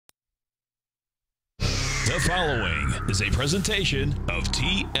The following is a presentation of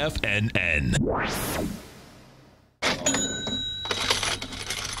TFNN.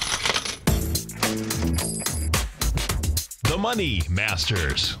 The Money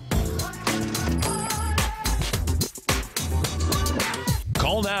Masters.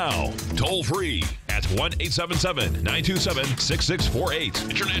 Call now, toll free at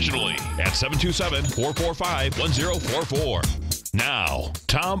 1-877-927-6648. Internationally at 727-445-1044. Now,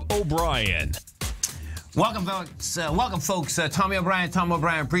 Tom O'Brien. Welcome, folks. Tommy O'Brien. Tom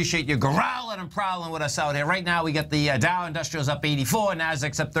O'Brien, appreciate you growling and prowling with us out here. Right now, we got the Dow Industrials up 84,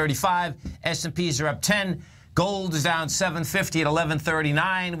 Nasdaq's up 35, S&Ps are up 10. Gold is down 750 at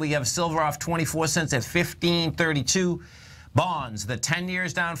 1139. We have silver off 24 cents at 1532. Bonds, the 10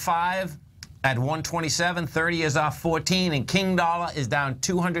 years down 5 at 127. 30 is off 14. And King Dollar is down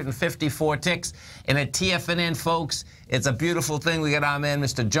 254 ticks. And at TFNN, folks, it's a beautiful thing. We got our man,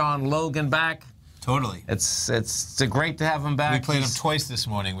 Mr. John Logan, back. Totally. It's great to have him back. We played him twice this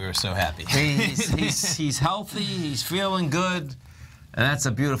morning. We were so happy. He's healthy. He's feeling good. And that's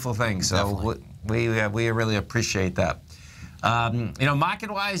a beautiful thing. So we really appreciate that.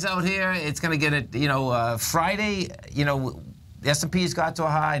 Market-wise out here, it's going to get it, Friday, the S&P's got to a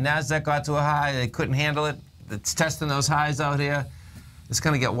high, NASDAQ got to a high. They couldn't handle it. It's testing those highs out here. It's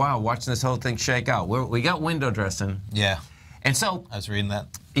going to get wild watching this whole thing shake out. We got window dressing. Yeah. And so I was reading that.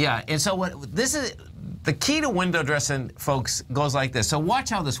 Yeah, and so this is the key to window dressing, folks, goes like this. So watch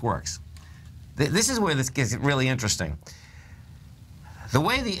how this works. This is where this gets really interesting. The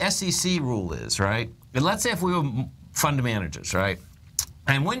way the SEC rule is, right? And let's say if we were fund managers, right?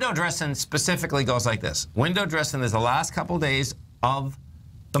 And window dressing specifically goes like this. Window dressing is the last couple days of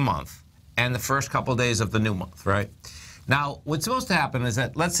the month and the first couple days of the new month, right? Now, what's supposed to happen is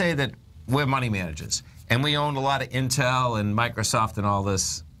that, let's say that we're money managers and we own a lot of Intel and Microsoft and all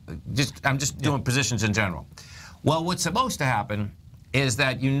this. I'm just doing positions in general. Well, what's supposed to happen is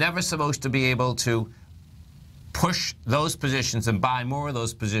that you're never supposed to be able to push those positions and buy more of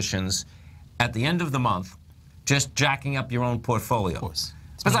those positions at the end of the month, just jacking up your own portfolio. Of course.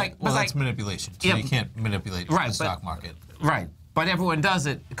 That's manipulation. So you can't manipulate the stock market. Right. But everyone does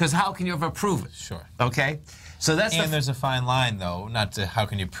it because how can you ever prove it? Sure. Okay? So that's there's a fine line, though, not to how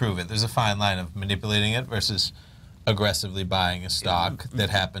can you prove it. There's a fine line of manipulating it versus aggressively buying a stock that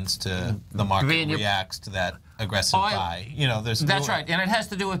happens to the market reacts to that aggressive buy. That's right, and it has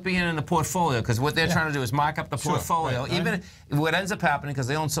to do with being in the portfolio because what they're trying to do is mark up the portfolio. Right. Even what ends up happening because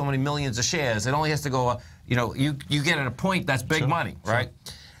they own so many millions of shares, it only has to go. You get at a point that's big money, right?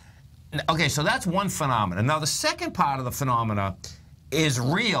 Okay, so that's one phenomenon. Now the second part of the phenomena is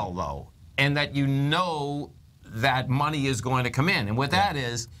real though, and that that money is going to come in, and what that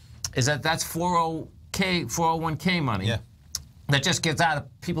is that's 401k money. Yeah. That just gets out of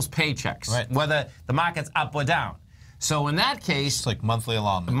people's paychecks, whether the market's up or down. So in that case, it's like monthly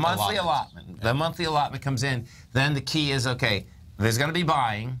allotment. The monthly allotment comes in. Then the key is, okay, there's going to be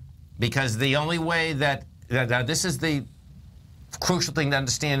buying because the only way that this is the crucial thing to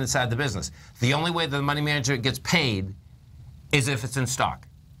understand inside the business. The only way the money manager gets paid is if it's in stock.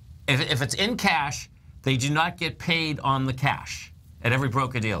 If it's in cash, they do not get paid on the cash at every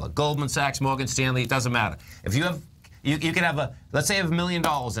broker-dealer. Goldman Sachs, Morgan Stanley, it doesn't matter. If you have You can have let's say you have $1 million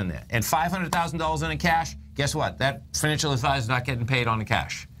in there and $500,000 in cash. Guess what? That financial advisor is not getting paid on the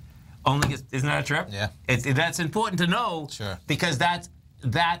cash. Isn't that a trip? Yeah. That's important to know. Sure. Because that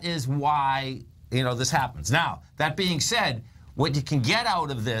is why this happens. Now that being said, what you can get out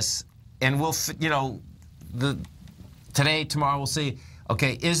of this, and today, tomorrow we'll see.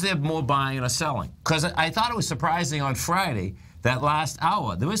 Okay, is there more buying or selling? Because I thought it was surprising on Friday. That last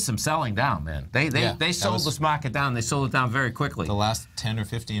hour, there was some selling down, man. They sold this market down. They sold it down very quickly. The last 10 or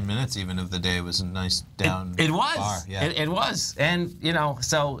 15 minutes even of the day was a nice down It was. bar. Yeah. It was. And,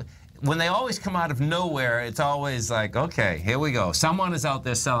 so when they always come out of nowhere, it's always like, okay, here we go. Someone is out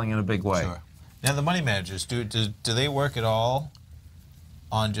there selling in a big way. Sure. Now, the money managers, do they work at all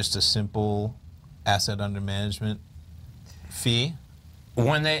on just a simple asset under management fee?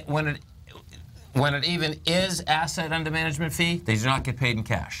 When it even is asset under management fee, they do not get paid in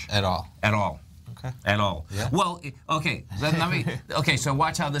cash. At all? At all. Okay. At all. Yeah. Well, okay. Okay, so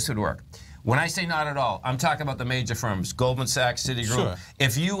watch how this would work. When I say not at all, I'm talking about the major firms, Goldman Sachs, Citigroup. Sure.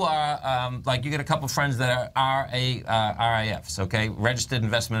 If you are, you get a couple friends that are RIFs, okay, registered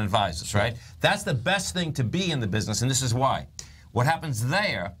investment advisors, sure. right? That's the best thing to be in the business, and this is why. What happens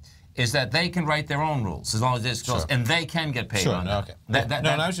there is that they can write their own rules as long as this goes, sure. and they can get paid on that. Okay.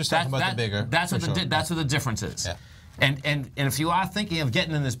 I was just talking about the bigger. That's what the difference is. Yeah. And if you are thinking of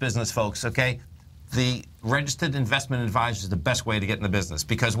getting in this business, folks, okay, the registered investment advisor is the best way to get in the business,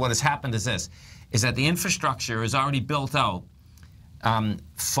 because what has happened is this, is that the infrastructure is already built out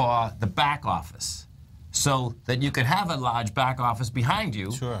for the back office, so that you could have a large back office behind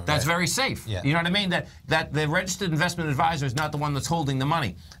you that's very safe. Yeah. You know what I mean? That the registered investment advisor is not the one that's holding the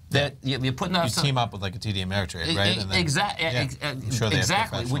money. That you're putting out. You team up with like a TD Ameritrade, right? And then,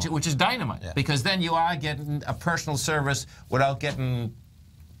 exactly, which is dynamite, because then you are getting a personal service without getting,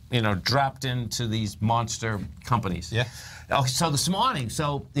 you know, dropped into these monster companies. Yeah. Oh, so this morning,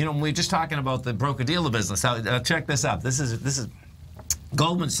 you know, we were just talking about the broker-dealer business. Check this out. This is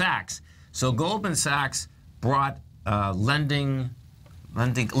Goldman Sachs. So Goldman Sachs brought Lending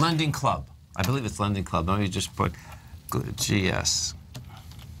Club. I believe it's Lending Club. Let me just put GS.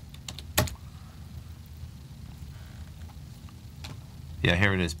 Yeah,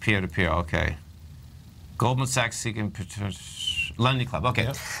 here it is, peer-to-peer, okay. Goldman Sachs seeking Lending Club, okay.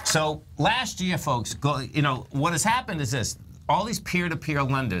 Yep. So last year, folks, you know, what has happened is this. All these peer-to-peer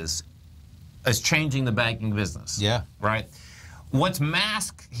lenders is changing the banking business. Yeah. Right? What's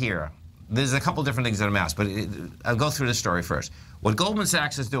masked here, there's a couple different things that are masked, but I'll go through this story first. What Goldman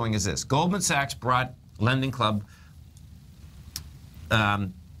Sachs is doing is this. Goldman Sachs brought Lending Club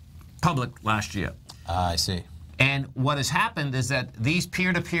public last year. I see. And what has happened is that these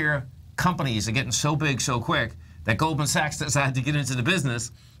peer-to-peer companies are getting so big so quick that Goldman Sachs decided to get into the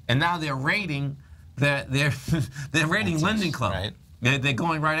business, and now they're raiding they're raiding Lending Club. Right. They're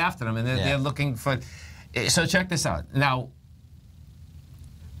going right after them, and they're looking for. So check this out. Now,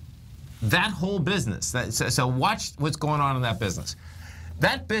 that whole business. So watch what's going on in that business.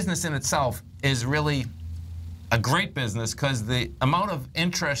 That business in itself is really a great business, because the amount of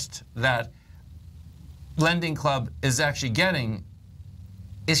interest that Lending Club is actually getting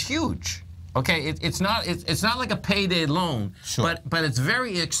is huge. Okay, it's not like a payday loan, but it's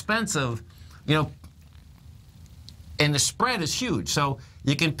very expensive, you know, and the spread is huge. So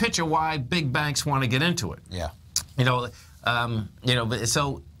you can picture why big banks want to get into it. Yeah. But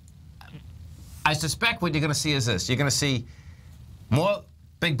so I suspect what you're going to see is this: you're going to see more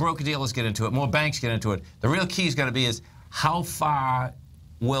big broker dealers get into it, more banks get into it. The real key is going to be is how far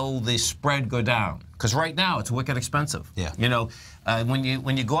will the spread go down? Because right now it's wicked expensive. Yeah. You know, when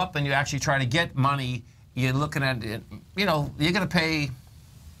you go up and you actually try to get money, you're looking at it. You know, you're going to pay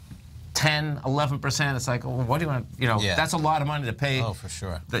 10, 11%. It's like, well, what do you want? You know, that's a lot of money to pay. Oh, for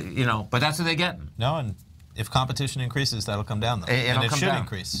sure. You know, but that's what they're getting. No, and if competition increases, that'll come down though. And it should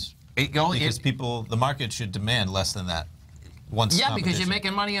increase. Because the market should demand less than that. Because you're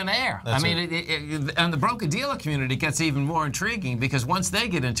making money on air. That's and the broker-dealer community gets even more intriguing, because once they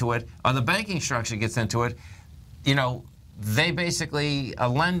get into it, or the banking structure gets into it, you know, they basically are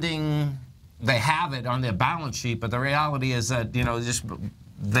lending. They have it on their balance sheet, but the reality is that, you know, just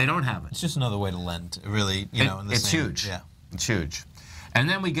they don't have it. It's just another way to lend, really. You know, it's huge. Yeah, it's huge. And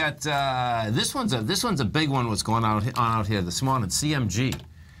then we got this one's a big one. What's going on out here this morning? CMG.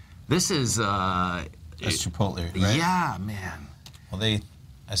 This is. That's Chipotle, right? Yeah, man. Well,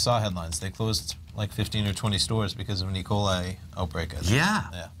 I saw headlines. They closed like 15 or 20 stores because of an E. coli outbreak.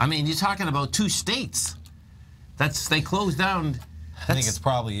 Yeah. I mean, you're talking about 2 states. They closed down. I think it's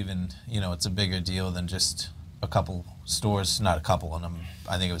probably even, you know, it's a bigger deal than just a couple stores. Not a couple of them.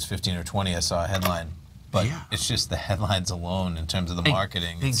 I think it was 15 or 20. I saw a headline. But it's just the headlines alone in terms of the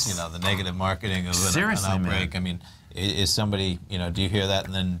marketing. It's, you know, the negative marking of an outbreak. Man. I mean, is somebody, you know, do you hear that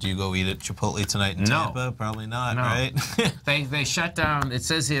and then do you go eat at Chipotle tonight in Tampa? Probably not, right? They shut down, it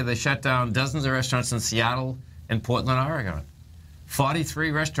says here, they shut down dozens of restaurants in Seattle and Portland, Oregon.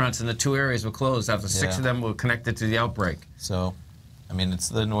 43 restaurants in the 2 areas were closed after 6 of them were connected to the outbreak. So, I mean, it's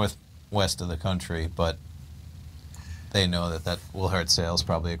the northwest of the country, but they know that will hurt sales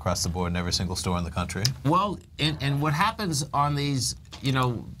probably across the board in every single store in the country. Well, and what happens on these, you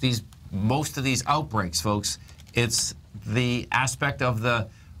know, most of these outbreaks, folks, it's the aspect of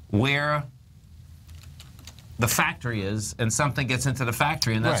where the factory is, and something gets into the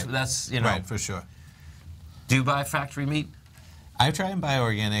factory, and that's you know. Right, for sure. Do you buy factory meat? I try and buy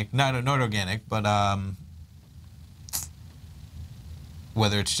organic, not organic, but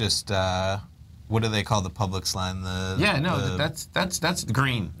whether it's just what do they call the Publix line? That's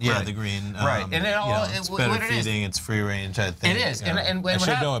green. Yeah, the green. Right, and it's better feeding. It's free range. I think it is. And I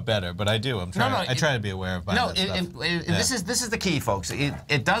should know it better, but I do. I'm trying. I try to be aware of buying that stuff. This is the key, folks.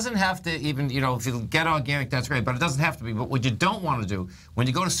 It doesn't have to even, you know, if you get organic, that's great, but it doesn't have to be. But what you don't want to do when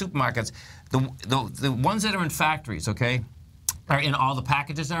you go to supermarkets, the ones that are in factories, okay, are in all the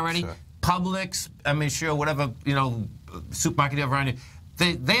packages already. Sure. Publix, I mean, sure, whatever, you know, supermarket you have around you.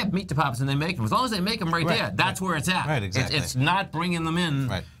 they have meat departments and they make them. As long as they make them right there, that's where it's at. Right, exactly. It's not bringing them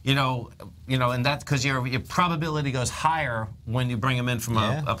in, you know, and that's because your probability goes higher when you bring them in from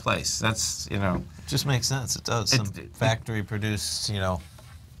a place. That's, you know. It just makes sense. It does. Some factory-produced, you know,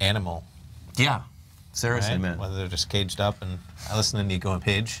 animal. Yeah. Seriously, right? man. Whether they're just caged up, and I listen to Nico and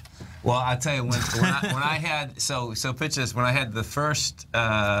Paige. Well, I'll tell you, when I had, so picture this, when I had the first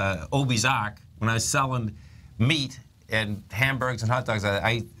Obizak, when I was selling meat and hamburgers and hot dogs,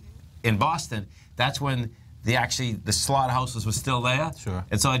 in Boston, that's when the slaughterhouses were still there. Sure.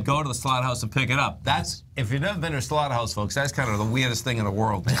 And so I'd go to the slaughterhouse and pick it up. That's, if you've never been to a slaughterhouse, folks, that's kind of the weirdest thing in the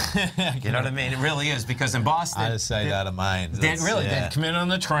world. You know what I mean? It really is, because in Boston, out of sight, out of mind. They come in on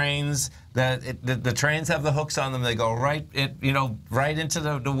the trains. The trains have the hooks on them. They go right into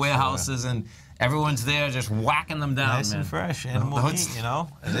the warehouses, and everyone's there just whacking them down. Nice and fresh animal meat, you know.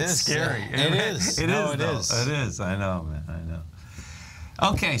 It is scary. Yeah. It is. It is. It is. I know, man. I know.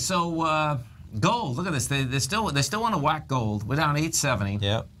 Okay, so gold. Look at this. They still want to whack gold. We're down 870.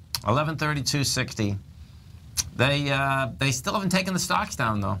 Yep. 1132.60. They still haven't taken the stocks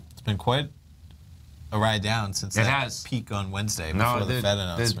down though. It's been quite a ride down since that peak on Wednesday before the Fed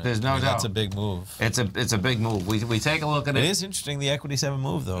announcement. There's no doubt. That's a big move. It's a big move. We take a look at it. It is interesting the equities haven't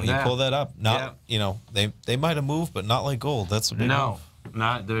moved though. You pull that up. You know, they might have moved, but not like gold. That's a big move.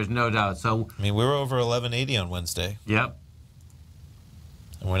 No, there's no doubt. So I mean, we were over 1180 on Wednesday. Yep.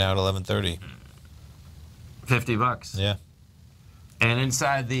 And we're now at 1130. $50. Yeah. And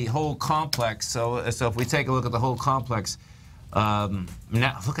inside the whole complex, so if we take a look at the whole complex,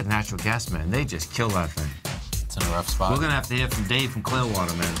 look at natural gas, man. They just kill that thing. It's in a rough spot. We're going to have to hear from Dave from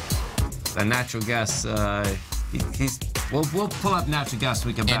Clearwater, man. The natural gas, we'll pull up natural gas so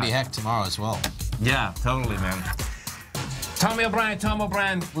we can back. Andy Heck tomorrow as well. Yeah, totally, man. Tom O'Brien,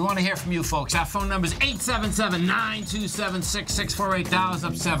 we want to hear from you folks. Our phone number is 877-927-6648. Dow's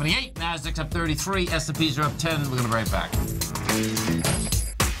up 78, Nasdaq's up 33, S&Ps are up 10. We're going to be right back.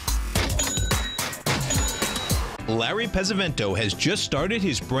 Larry Pesavento has just started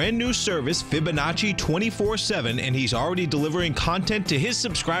his brand new service, Fibonacci 24/7, and he's already delivering content to his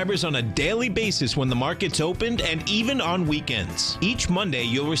subscribers on a daily basis when the market's opened and even on weekends. Each Monday,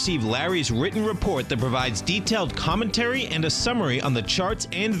 you'll receive Larry's written report that provides detailed commentary and a summary on the charts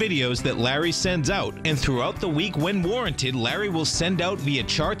and videos that Larry sends out. And throughout the week, when warranted, Larry will send out via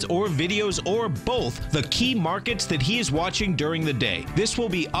charts or videos or both the key markets that he is watching during the day. This will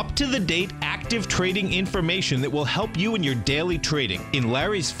be up-to-the-date, active trading information that will help you in your daily trading. In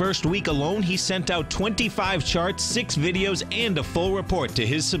Larry's first week alone, he sent out 25 charts, 6 videos, and a full report to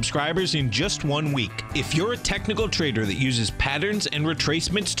his subscribers in just 1 week. If you're a technical trader that uses patterns and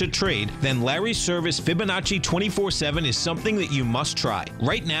retracements to trade, then Larry's service Fibonacci 24/7 is something that you must try.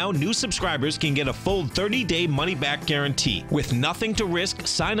 Right now, new subscribers can get a full 30-day money-back guarantee. With nothing to risk,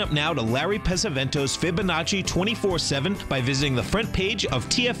 sign up now to Larry Pesavento's Fibonacci 24/7 by visiting the front page of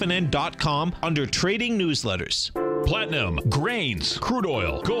TFNN.com under Trading Newsletters. Platinum, grains, crude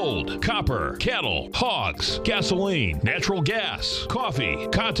oil, gold, copper, cattle, hogs, gasoline, natural gas, coffee,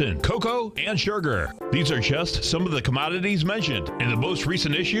 cotton, cocoa, and sugar. These are just some of the commodities mentioned in the most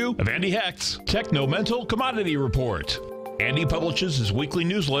recent issue of Andy Hecht's Technomental Commodity Report. Andy publishes his weekly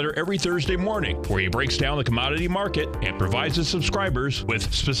newsletter every Thursday morning, where he breaks down the commodity market and provides his subscribers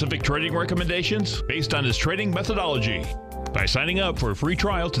with specific trading recommendations based on his trading methodology. By signing up for a free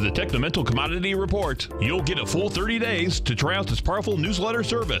trial to the Technomental Commodity Report, you'll get a full 30 days to try out this powerful newsletter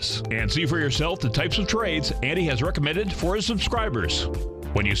service and see for yourself the types of trades Andy has recommended for his subscribers.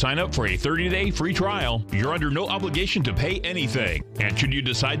 When you sign up for a 30-day free trial, you're under no obligation to pay anything. And should you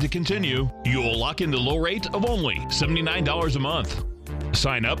decide to continue, you will lock in the low rate of only $79 a month.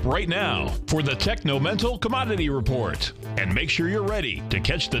 Sign up right now for the Technomental Commodity Report and make sure you're ready to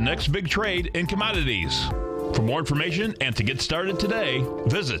catch the next big trade in commodities. For more information and to get started today,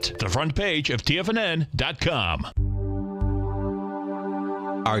 visit the front page of TFNN.com.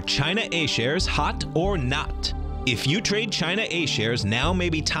 Are China A-shares hot or not? If you trade China A-shares, now may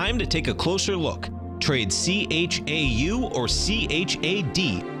be time to take a closer look. Trade CHAU or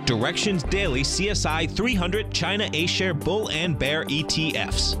CHAD, Directions Daily CSI 300 China A-share Bull and Bear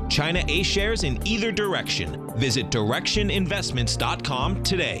ETFs. China A-shares in either direction. Visit directioninvestments.com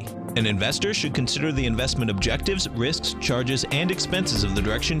today. An investor should consider the investment objectives, risks, charges, and expenses of the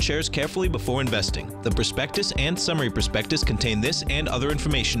Direction shares carefully before investing. The prospectus and summary prospectus contain this and other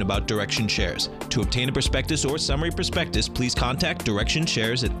information about Direction shares. To obtain a prospectus or summary prospectus, please contact Direction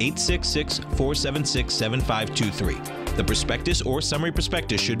shares at 866-476-7523. The prospectus or summary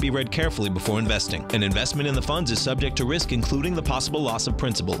prospectus should be read carefully before investing. An investment in the funds is subject to risk, including the possible loss of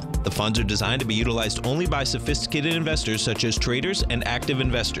principal. The funds are designed to be utilized only by sophisticated investors such as traders and active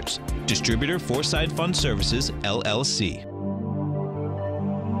investors. Distributor Foreside Fund Services, LLC.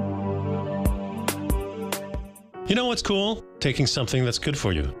 You know what's cool? Taking something that's good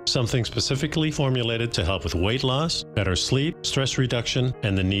for you. Something specifically formulated to help with weight loss, better sleep, stress reduction,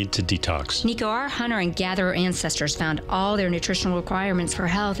 and the need to detox. Nico, our hunter and gatherer ancestors found all their nutritional requirements for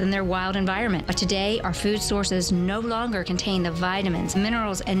health in their wild environment. But today, our food sources no longer contain the vitamins,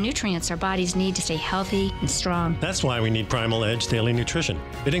 minerals, and nutrients our bodies need to stay healthy and strong. That's why we need Primal Edge Daily Nutrition.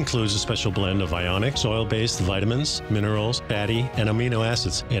 It includes a special blend of ionic, soil-based vitamins, minerals, fatty, and amino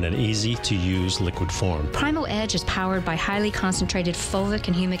acids in an easy-to-use liquid form. Primal Edge is powered by highly concentrated fulvic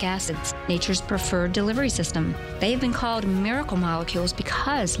and humic acids, nature's preferred delivery system. They've been called miracle molecules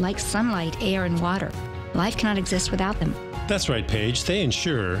because, like sunlight, air, and water, life cannot exist without them. That's right, Paige. They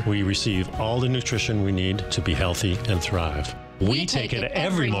ensure we receive all the nutrition we need to be healthy and thrive. We take it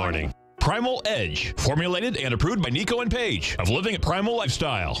every morning. Primal Edge, formulated and approved by Nico and Paige of Living a Primal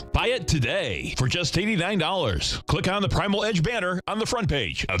Lifestyle. Buy it today for just $89. Click on the Primal Edge banner on the front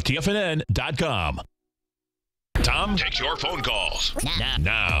page of TFNN.com. Tom takes your phone calls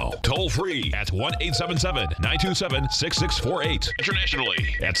now. Toll free at 1-877-927-6648.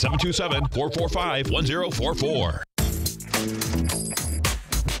 Internationally at 727-445-1044.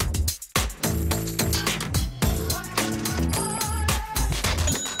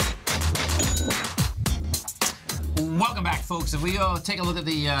 Welcome back, folks. If we take a look at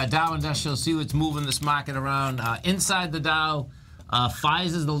the Dow Industrial, see what's moving this market around. Inside the Dow,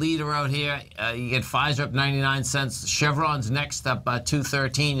 Pfizer's the leader out here. You get Pfizer up 99 cents. Chevron's next up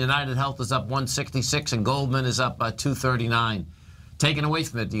 213. United Health is up 166, and Goldman is up 239. Taken away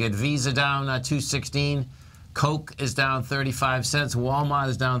from it, you get Visa down 216. Coke is down 35 cents. Walmart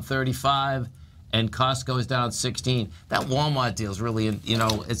is down 35, and Costco is down 16. That Walmart deal is really,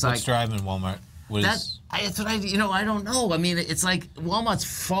 it's What's like driving Walmart? that's what I don't know. I mean, it's like Walmart's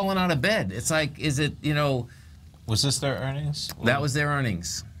falling out of bed. It's like, is it, Was this their earnings? That was their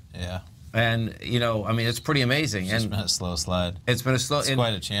earnings. Yeah. And, I mean, it's pretty amazing. It's been a slow slide. It's been a slow... It's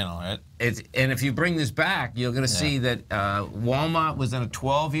quite a channel, right? And if you bring this back, you're going to see that Walmart was in a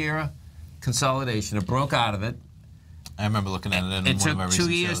 12-year consolidation. It broke out of it. I remember looking at it in It one of my took recent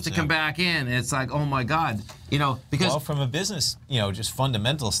 2 years shows, to come back in. And it's like, oh, my God. Because... Well, from a business, just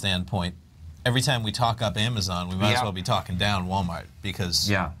fundamental standpoint, every time we talk up Amazon, we might as well be talking down Walmart because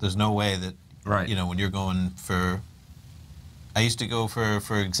there's no way that, when you're going for... I used to go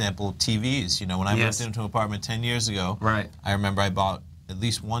for example, TVs. When I moved into an apartment 10 years ago, I remember I bought at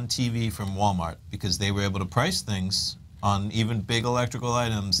least one TV from Walmart because they were able to price things on even big electrical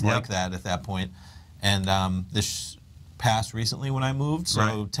items like that at that point. And this passed recently when I moved,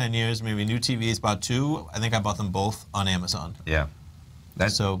 so 10 years, maybe new TVs, bought two. I think I bought them both on Amazon. Yeah.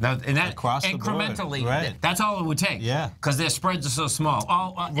 That's so across incrementally, the board. That's all it would take. Yeah. Because their spreads are so small. So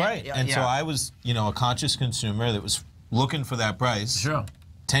I was, a conscious consumer that was looking for that price. Sure.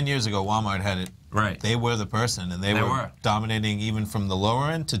 10 years ago, Walmart had it. Right. They were the person, and they were dominating even from the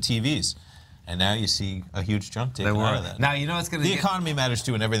lower end to TVs. And now you see a huge chunk taken out of that. Now, it's going to... The economy matters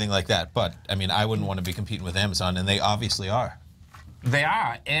too and everything like that. But, I mean, I wouldn't want to be competing with Amazon, and they obviously are. They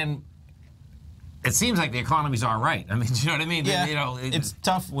are, and it seems like the economy's all right. I mean, do you know what I mean? Yeah, it's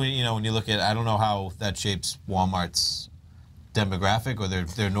tough when, when you look at... I don't know how that shapes Walmart's demographic or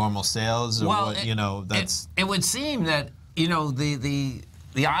their normal sales or that's... It would seem that, the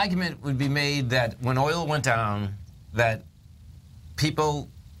argument would be made that when oil went down, that people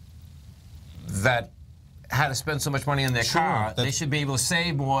that had to spend so much money on their car, they should be able to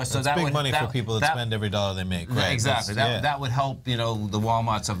save more. So that big would money for people that spend every dollar they make. Right? Exactly. That would help, the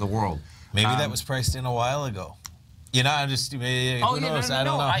Walmarts of the world. Maybe that was priced in a while ago. I just who knows? I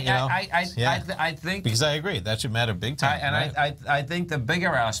don't know. I think because I agree that should matter big time. I think the bigger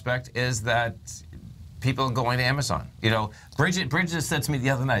aspect is that people are going to Amazon. Bridget just said to me the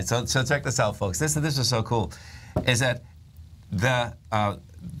other night. So check this out, folks. This is so cool. Is that the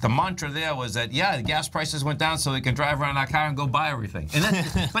mantra there was that the gas prices went down so we can drive around our car and go buy everything. And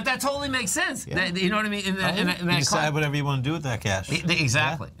but that totally makes sense. Yeah. You know what I mean? In you decide whatever you want to do with that cash.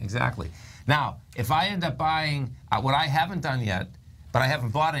 Exactly. Now, if I end up buying what I haven't done yet, but I haven't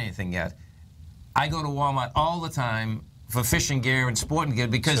bought anything yet, I go to Walmart all the time for fishing gear and sporting gear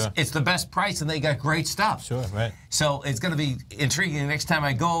because it's the best price and they got great stuff. Sure, right. So it's going to be intriguing. Next time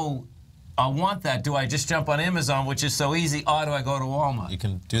I go, I want that. Do I just jump on Amazon, which is so easy, or do I go to Walmart? You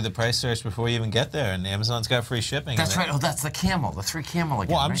can do the price search before you even get there, and Amazon's got free shipping. That's right. Oh, that's the camel, the 3 camel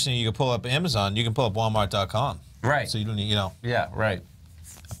again. Well, I'm just saying you can pull up Amazon. You can pull up Walmart.com. Right. So you don't need, Yeah, right.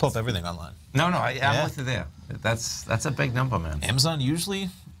 I pull up everything online. No, I'm with you there. That's a big number, man. Amazon usually,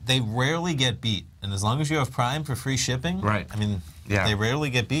 they rarely get beat. And as long as you have Prime for free shipping, right. I mean, they rarely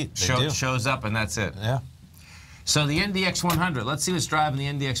get beat. They shows up and that's it. Yeah. So the NDX 100, let's see what's driving the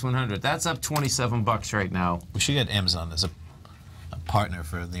NDX 100. That's up $27 right now. We should get Amazon as a partner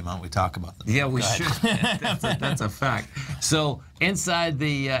for the amount we talk about them. Yeah, we should. That's a fact. So inside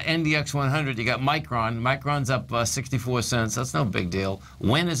the NDX 100, you got Micron. Micron's up 64 cents. That's no big deal.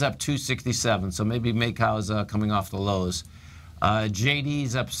 Win is up 267. So maybe Macau's coming off the lows.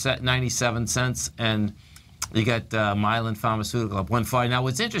 JD's up 97 cents, and you got Mylan Pharmaceutical up 140. Now,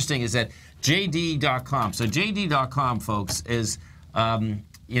 what's interesting is that JD.com. So JD.com, folks, is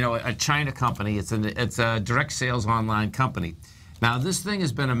a China company. It's a direct sales online company. Now, this thing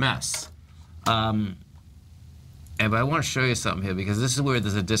has been a mess. And I want to show you something here because this is where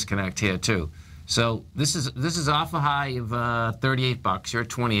there's a disconnect here, too. So this is off a high of $38. You're at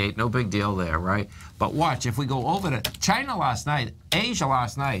 28. No big deal there, right? But watch, if we go over to China last night, Asia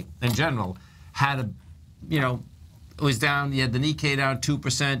last night, in general, had it was down. You had the Nikkei down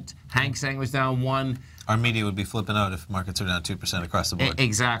 2%. Hang Seng was down 1%. Our media would be flipping out if markets are down 2% across the board.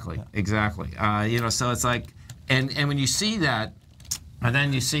 Exactly. So it's like, and when you see that, and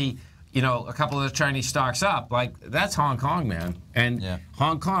then you see, a couple of the Chinese stocks up, like that's Hong Kong, man. And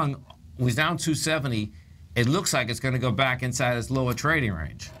Hong Kong was down 270. It looks like it's going to go back inside its lower trading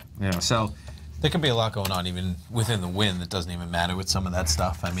range. So there could be a lot going on even within the win that doesn't even matter with some of that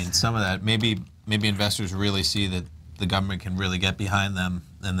stuff. I mean, some of that, maybe investors really see that the government can really get behind them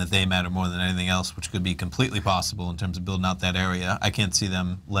and that they matter more than anything else, which could be completely possible in terms of building out that area. I can't see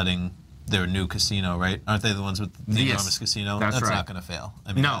them letting their new casino, right? Aren't they the ones with the enormous casino? That's right. Not going to fail.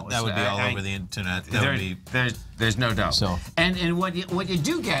 I mean, no, that would be all over the internet. That would be. There's no doubt. So, and what you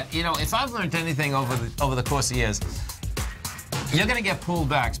do get, if I've learned anything over the course of years, you're going to get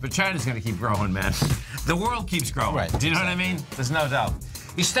pullbacks, but China's going to keep growing, man. The world keeps growing. Right. Do you know what I mean? There's no doubt.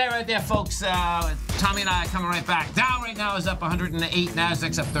 You stay right there, folks. Tommy and I are coming right back. Dow right now is up 108.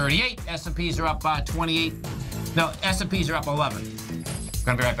 Nasdaq's up 38. S&Ps are up 28. No, S&Ps are up 11.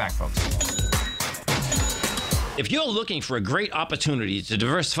 Gonna be right back, folks. If you're looking for a great opportunity to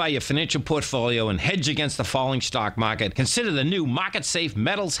diversify your financial portfolio and hedge against the falling stock market, consider the new market-safe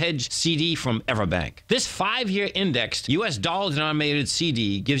Metals Hedge CD from Everbank. This 5-year indexed U.S. dollar-denominated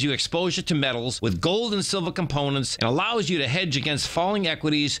CD gives you exposure to metals with gold and silver components and allows you to hedge against falling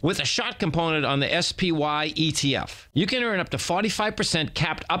equities with a short component on the SPY ETF. You can earn up to 45%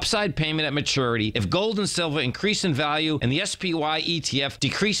 capped upside payment at maturity if gold and silver increase in value and the SPY ETF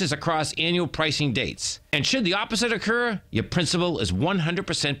decreases across annual pricing dates. And should the opposite occur, your principal is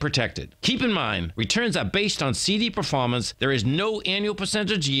 100% protected. Keep in mind, returns are based on CD performance. There is no annual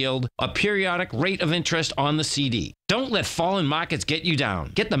percentage yield or periodic rate of interest on the CD. Don't let fallen markets get you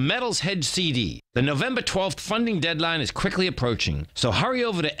down. Get the Metals Hedge CD. The November 12th funding deadline is quickly approaching, so hurry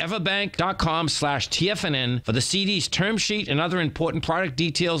over to everbank.com/TFNN for the CD's term sheet and other important product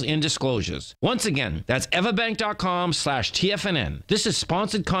details and disclosures. Once again, that's everbank.com/TFNN. This is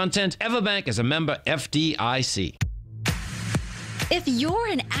sponsored content. Everbank is a member FDIC. If you're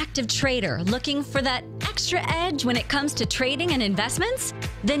an active trader looking for that extra edge when it comes to trading and investments,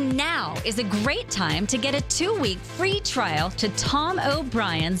 then now is a great time to get a 2-week free trial to Tom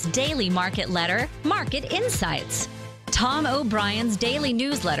O'Brien's daily market letter, Market Insights. Tom O'Brien's daily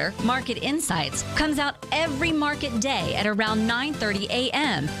newsletter, Market Insights, comes out every market day at around 9:30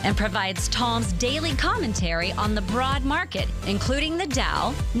 a.m. and provides Tom's daily commentary on the broad market, including the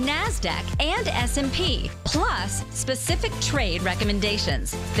Dow, NASDAQ, and S&P, plus specific trade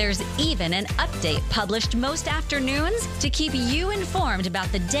recommendations. There's even an update published most afternoons to keep you informed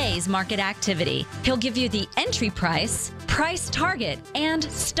about the day's market activity. He'll give you the entry price, price target, and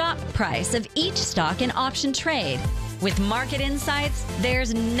stop price of each stock and option trade. With Market Insights,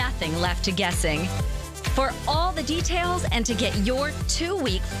 there's nothing left to guessing. For all the details and to get your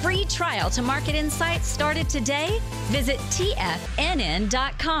 2-week free trial to Market Insights started today, visit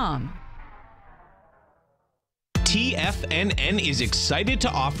TFNN.com. TFNN is excited to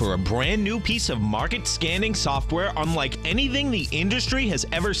offer a brand new piece of market scanning software unlike anything the industry has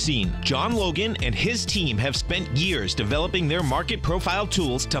ever seen. John Logan and his team have spent years developing their market profile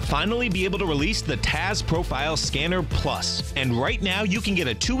tools to finally be able to release the TAS Profile Scanner Plus. And right now you can get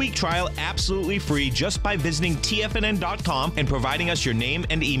a 2-week trial absolutely free just by visiting TFNN.com and providing us your name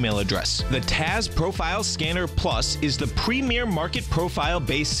and email address. The TAS Profile Scanner Plus is the premier market profile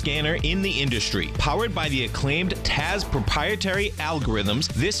based scanner in the industry, powered by the acclaimed Taz proprietary algorithms,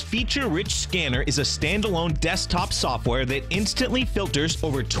 this feature-rich scanner is a standalone desktop software that instantly filters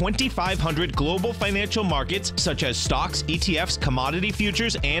over 2,500 global financial markets such as stocks, ETFs, commodity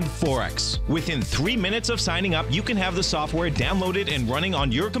futures, and Forex. Within 3 minutes of signing up, you can have the software downloaded and running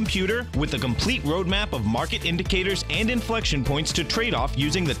on your computer with a complete roadmap of market indicators and inflection points to trade off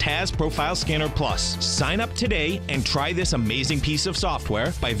using the Taz Profile Scanner Plus. Sign up today and try this amazing piece of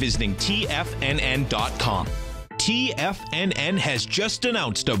software by visiting TFNN.com. TFNN has just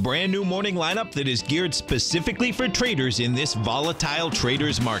announced a brand new morning lineup that is geared specifically for traders in this volatile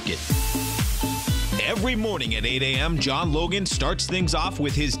traders market. Every morning at 8 a.m., John Logan starts things off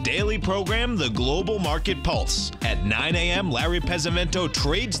with his daily program, The Global Market Pulse. At 9 a.m., Larry Pesavento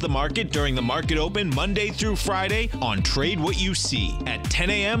trades the market during the market open Monday through Friday on Trade What You See. At 10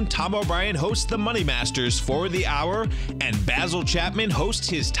 a.m., Tom O'Brien hosts the Money Masters for the hour, and Basil Chapman hosts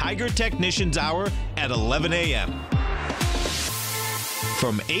his Tiger Technicians Hour at 11 a.m.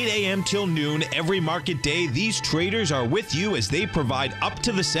 From 8 a.m. till noon every market day, these traders are with you as they provide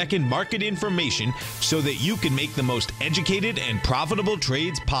up-to-the-second market information so that you can make the most educated and profitable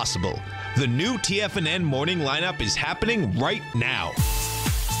trades possible. The new TFNN morning lineup is happening right now.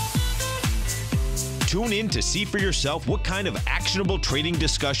 Tune in to see for yourself what kind of actionable trading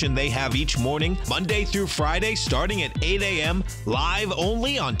discussion they have each morning, Monday through Friday, starting at 8 a.m., live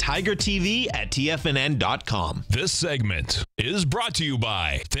only on Tiger TV at TFNN.com. This segment is brought to you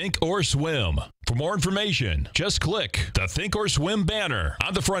by Think or Swim. For more information, just click the Think or Swim banner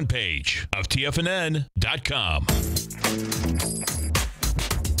on the front page of TFNN.com.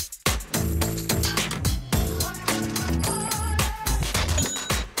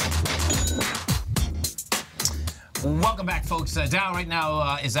 Welcome back, folks. Dow right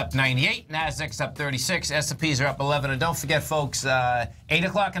now is up 98. Nasdaq's up 36. S&Ps are up 11. And don't forget, folks, 8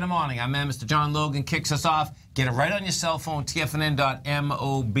 o'clock in the morning, our man, Mr. John Logan, kicks us off. Get it right on your cell phone,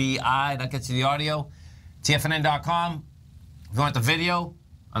 TFNN.mobi. That gets you the audio. TFNN.com. If you want the video,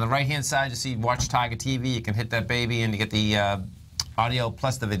 on the right-hand side, you see Watch Tiger TV. You can hit that baby, and you get the audio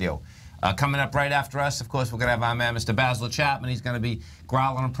plus the video. Coming up right after us, of course, we're going to have our man, Mr. Basil Chapman. He's going to be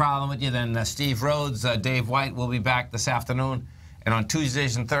growling and prowling with you. Then Steve Rhodes, Dave White will be back this afternoon. And on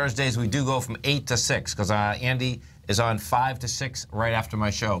Tuesdays and Thursdays, we do go from 8 to 6 because Andy is on 5 to 6 right after my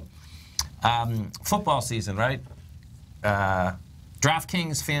show. Football season, right?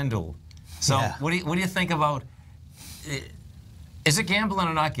 DraftKings, FanDuel. So Yeah. what do you think about, is it gambling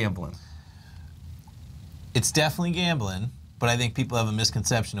or not gambling? It's definitely gambling, but I think people have a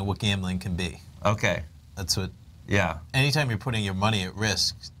misconception of what gambling can be. Okay. That's what. Yeah. Anytime you're putting your money at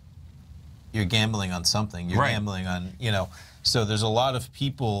risk, you're gambling on something. You're Right. gambling on, So there's a lot of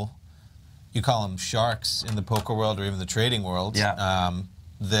people, you call them sharks in the poker world or even the trading world,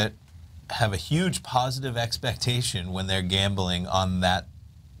 that have a huge positive expectation when they're gambling on that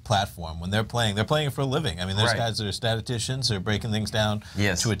platform. When they're playing it for a living. I mean, there's Right. guys that are statisticians who are breaking things down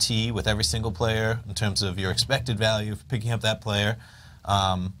Yes. to a T with every single player in terms of your expected value for picking up that player.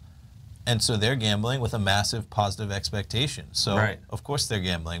 And so they're gambling with a massive positive expectation. So, Right. of course, they're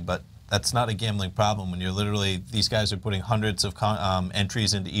gambling, but that's not a gambling problem when you're literally, these guys are putting hundreds of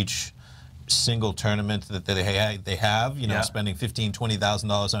entries into each single tournament that they have, Yeah. spending $15,000,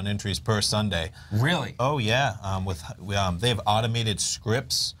 $20,000 on entries per Sunday. Really? Oh, yeah. They have automated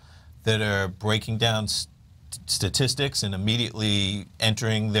scripts that are breaking down statistics and immediately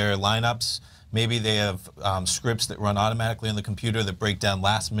entering their lineups. Maybe they have scripts that run automatically on the computer that break down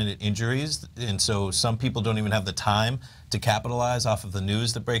last-minute injuries, and so some people don't even have the time to capitalize off of the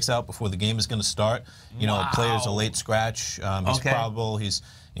news that breaks out before the game is going to start. A player's a late scratch. He's probable. He's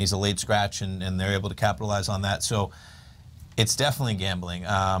a late scratch, and they're able to capitalize on that. So it's definitely gambling.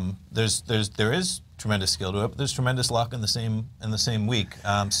 There is tremendous skill to it, but there's tremendous luck in the same week.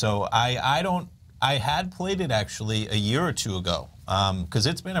 So I had played it actually a year or two ago because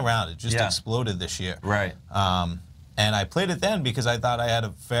it's been around. It just exploded this year. Right. And I played it then because I thought I had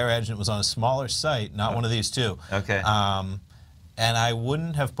a fair edge and it was on a smaller site, not one of these two. Okay. And I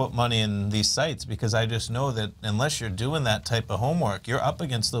wouldn't have put money in these sites because I just know that unless you're doing that type of homework, you're up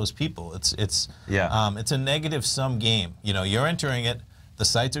against those people. It's a negative sum game. You're entering it. The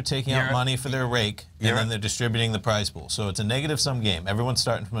sites are taking out money for their rake, and then they're distributing the prize pool. So it's a negative sum game. Everyone's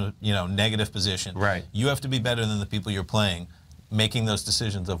starting from a negative position. Right. You have to be better than the people you're playing, making those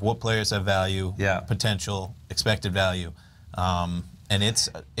decisions of what players have value, potential, expected value. And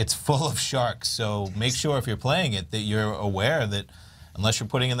it's full of sharks. So make sure if you're playing it that you're aware that unless you're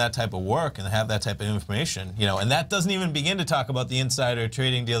putting in that type of work and have that type of information, and that doesn't even begin to talk about the insider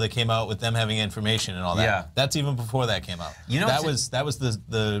trading deal that came out with them having information and all that. Yeah. That's even before that came out. That was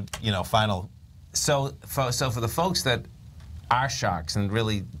the final so for the folks that are sharks and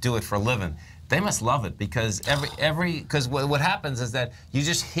really do it for a living, they must love it, because because what happens is that you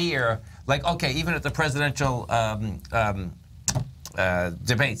just hear, like, okay, even at the presidential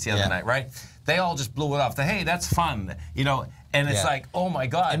debates the other night, right? They all just blew it off. Hey, that's fun, you know. And it's like, oh my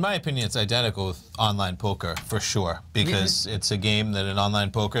God. In my opinion, it's identical with online poker for sure, because it's a game that in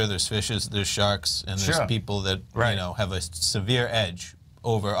online poker, there's fishes, there's sharks, and there's people that you know have a severe edge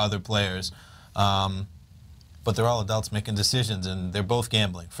over other players. But they're all adults making decisions, and they're both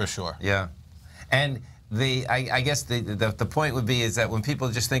gambling for sure. Yeah. And I guess the point would be is that when people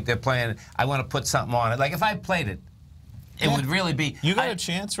just think they're playing, I want to put something on it. Like if I played it, it would really be. You got a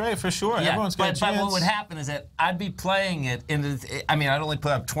chance, right? For sure. Yeah, everyone's got a chance. But what would happen is that I'd be playing it, I mean, I'd only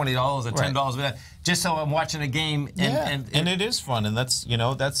put up $20 or $10, just so I'm watching a game. And it is fun, and that's, you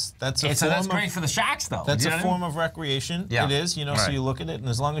know, that's a form so that's great for the Sharks, though. That's a form of recreation. Yeah. It is, you know. So you look at it, and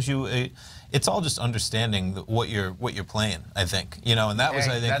as long as you, it's all just understanding what you're playing. I think, you know, and that was,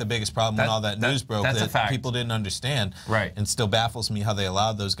 I think, the biggest problem when all that news broke, that people didn't understand. Right. And still baffles me how they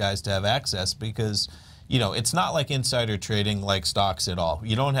allowed those guys to have access, because, you know, it's not like insider trading like stocks at all.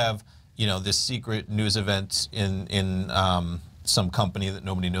 You don't have, you know, this secret news event in some company that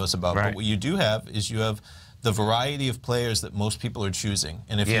nobody knows about. But what you do have is you have the variety of players that most people are choosing.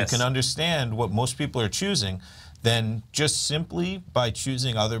 And if you can understand what most people are choosing, then just simply by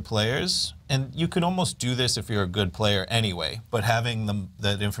choosing other players, and you can almost do this if you're a good player anyway, but having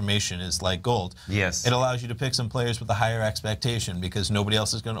that information is like gold. Yes. It allows you to pick some players with a higher expectation, because nobody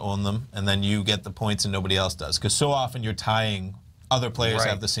else is going to own them, and then you get the points and nobody else does. Because so often you're tying other players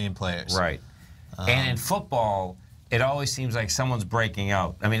have the same players. Right. And in football, it always seems like someone's breaking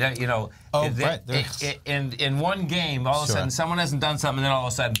out. I mean, you know, in one game, all of a sudden, someone hasn't done something, and then all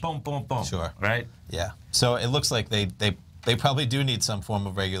of a sudden, boom, boom, boom. Sure. Right? Yeah. So it looks like they probably do need some form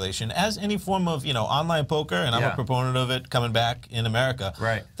of regulation, as any form of, you know, online poker, and I'm a proponent of it coming back in America.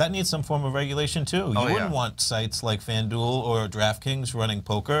 Right. That needs some form of regulation too. You wouldn't want sites like FanDuel or DraftKings running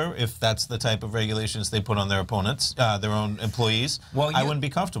poker if that's the type of regulations they put on their opponents, their own employees. Well, I wouldn't be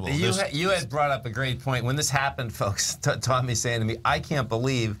comfortable. You had brought up a great point. When this happened, folks, Tommy saying to me, I can't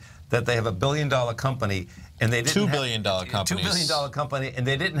believe that they have $1 billion company and they didn't $2 billion company. $2 billion company, and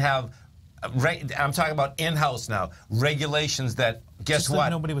they didn't have. I'm talking about in-house now, regulations that, guess what?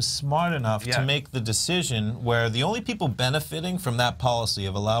 Nobody was smart enough to make the decision where the only people benefiting from that policy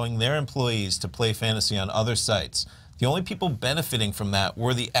of allowing their employees to play fantasy on other sites, the only people benefiting from that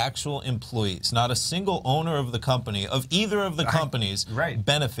were the actual employees. Not a single owner of the company, of either of the companies,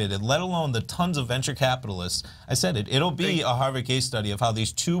 benefited, let alone the tons of venture capitalists. I said it. It'll be a Harvard case study of how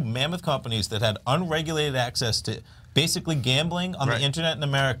these two mammoth companies that had unregulated access to basically gambling on the internet in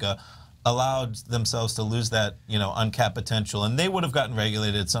America allowed themselves to lose that, you know, uncapped potential. And they would have gotten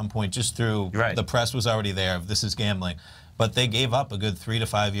regulated at some point just through the press was already there of this is gambling. But they gave up a good 3 to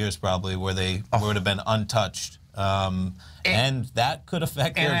 5 years probably where they would have been untouched. And that could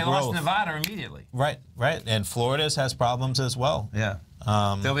affect their growth. And they lost Nevada immediately. Right. And Florida has problems as well. Yeah.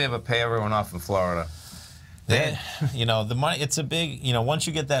 They'll be able to pay everyone off in Florida. You know, the money, it's a big, you know, once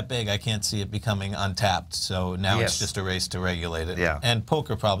you get that big, I can't see it becoming untapped. So now it's just a race to regulate it. Yeah. And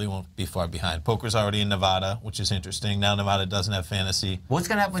poker probably won't be far behind. Poker's already in Nevada, which is interesting. Now Nevada doesn't have fantasy. What's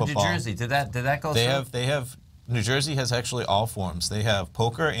going to happen with New Jersey? Did that go through? They have, New Jersey has actually all forms. They have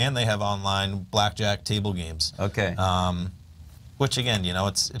poker and they have online blackjack table games. Okay. Which again, you know,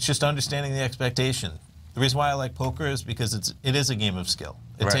 it's just understanding the expectation. The reason why I like poker is because it is a game of skill.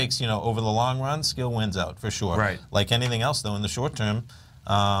 It takes, you know, over the long run, skill wins out for sure. Right. Like anything else, though, in the short term,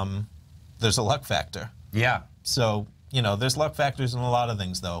 there's a luck factor. Yeah. So, you know, there's luck factors in a lot of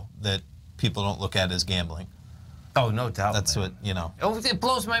things, though, that people don't look at as gambling. Oh, no doubt. That's what, you know. Oh, it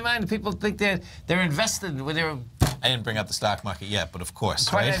blows my mind. People think they're invested. I didn't bring up the stock market yet, but of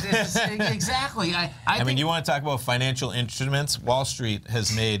course, right? Exactly. I mean, you want to talk about financial instruments? Wall Street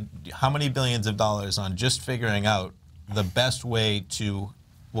has made how many billions of dollars on just figuring out the best way to,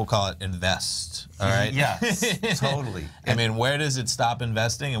 we'll call it, invest. All right? Yes, totally. I mean, where does it stop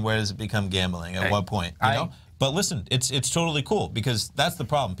investing and where does it become gambling? At what point? You know? But listen, it's totally cool because that's the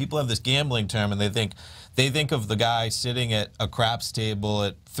problem. People have this gambling term and they think of the guy sitting at a craps table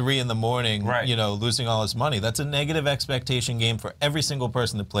at 3 in the morning, you know, losing all his money. That's a negative expectation game for every single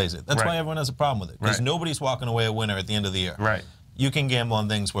person that plays it. That's why everyone has a problem with it because nobody's walking away a winner at the end of the year. Right. You can gamble on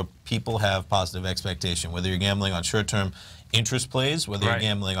things where people have positive expectation, whether you're gambling on short-term interest plays, whether you're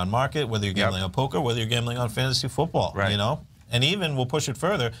gambling on market, whether you're gambling on poker, whether you're gambling on fantasy football, you know? And even, we'll push it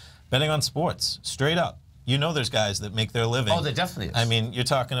further, betting on sports, straight up. You know there's guys that make their living. Oh, there definitely is. I mean, you're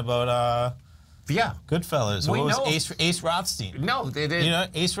talking about, Yeah. Goodfellas. We What was know. Ace Rothstein? No, they did. You know,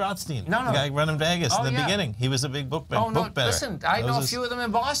 Ace Rothstein. No. The guy running Vegas in the yeah. beginning. He was a big book Oh, no, better. listen, I know a few of them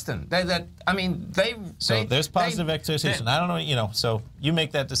in Boston. So there's positive expectation. I don't know, you know, so you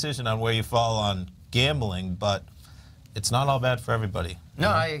make that decision on where you fall on gambling, but it's not all bad for everybody. No,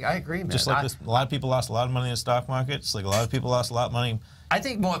 I agree, man. Just like a lot of people lost a lot of money in the stock market. Just like a lot of people lost a lot of money. I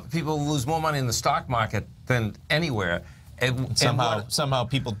think more people lose more money in the stock market than anywhere. And Somehow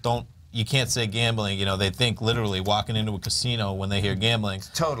people don't. You can't say gambling. You know, they think literally walking into a casino when they hear gambling.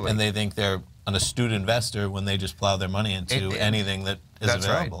 Totally. And they think they're an astute investor when they just plow their money into anything that is that's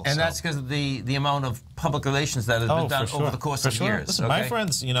available. Right. And that's because of the amount of public relations that has been done over the course of years. Listen, my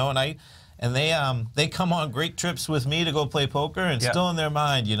friends, you know, and they come on great trips with me to go play poker, and still in their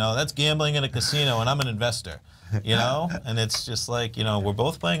mind, you know, that's gambling in a casino, and I'm an investor. You know, and it's just like, you know, we're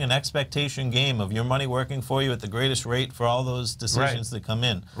both playing an expectation game of your money working for you at the greatest rate for all those decisions that come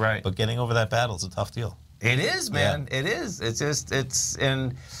in. Right. But getting over that battle is a tough deal. It is, man. Yeah. It is. It's just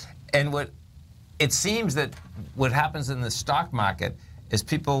and what it seems that what happens in the stock market is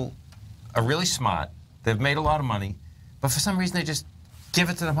people are really smart. They've made a lot of money, but for some reason they just give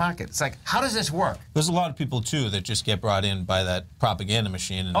it to the market. It's like, how does this work? There's a lot of people too that just get brought in by that propaganda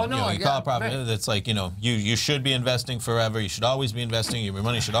machine. And, oh no, you know, you call it propaganda. That's like, you know, you should be investing forever. You should always be investing. Your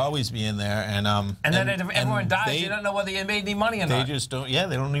money should always be in there. And then everyone dies. You don't know whether you made any money or not. They just don't. Yeah,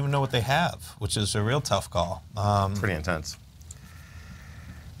 they don't even know what they have, which is a real tough call. Pretty intense.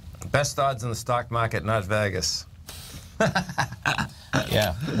 Best odds in the stock market, not Vegas.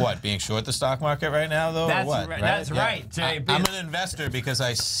 Yeah. What, being short the stock market right now, though, that's or what? Right, that's right, Jay. I'm an investor because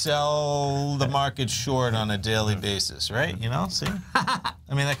I sell the market short on a daily basis, right? You know, see? I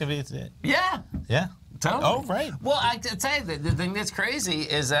mean, that could be it. Yeah. Yeah. Totally. Oh, right. Well, I tell you, the thing that's crazy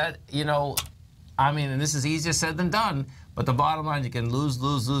is that, you know, I mean, and this is easier said than done, but the bottom line, you can lose,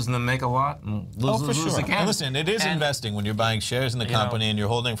 and then make a lot, and lose again. And listen, it is investing when you're buying shares in the company and you're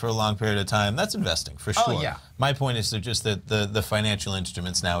holding for a long period of time. That's investing, for sure. Oh, yeah. My point is just that the financial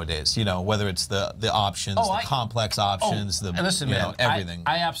instruments nowadays, you know, whether it's the options, the complex options, and listen, man, everything.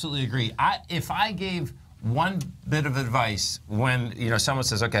 I absolutely agree. If I gave one bit of advice when, you know, someone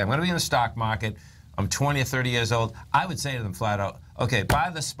says, okay, I'm going to be in the stock market, I'm 20 or 30 years old, I would say to them flat out, okay, buy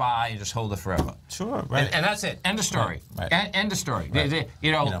the SPY and just hold it forever. Sure, right. And that's it. End of story. Right. End of story. Right.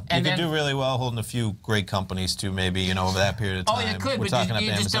 You could do really well holding a few great companies too, maybe, you know, over that period of time. Oh, you could, We're but talking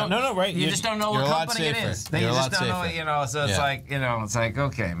you up just Amazon. don't. No, right. You just don't know what company it is. You're you a just lot don't know, safer. you know. So it's like, you know, it's like,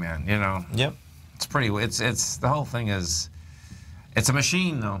 okay, man, you know. Yep. It's pretty. It's the whole thing is. It's a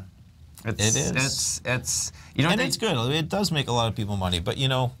machine, though. It is. It's you know. And it's good. It does make a lot of people money, but you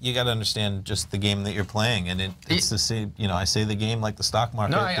know, you got to understand just the game that you're playing, and it's the same. You know, I say the game like the stock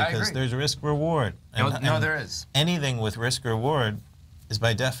market because agree. there's risk reward. No, there is. Anything with risk reward is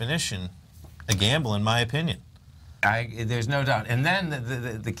by definition a gamble, in my opinion. There's no doubt. And then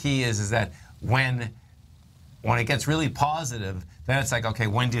the key is that when it gets really positive, then it's like, okay,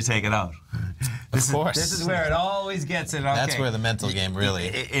 when do you take it out? Of course. This is where it always gets it. Okay. That's where the mental game really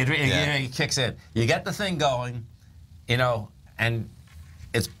it kicks in. You get the thing going, you know, and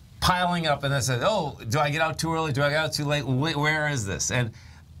it's piling up, and then says, oh, do I get out too early? Do I get out too late? Where is this? And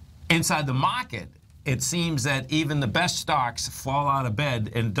inside the market, it seems that even the best stocks fall out of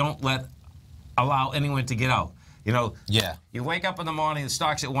bed and don't allow anyone to get out. You know, you wake up in the morning, the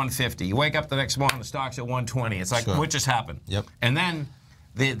stock's at 150. You wake up the next morning, the stock's at 120. It's like, what just happened? Yep. And then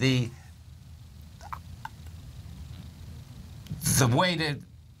the way that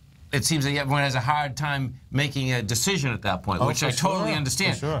it seems that everyone has a hard time making a decision at that point, which I totally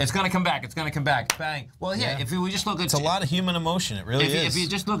understand. It's going to come back. It's going to come back. Bang. Well, if we just look at... It's a lot of human emotion. It really is. If you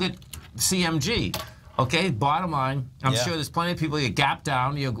just look at CMG, okay, bottom line, I'm sure there's plenty of people that gap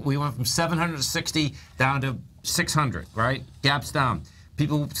down. We went from 760 down to 600, right? Gaps down.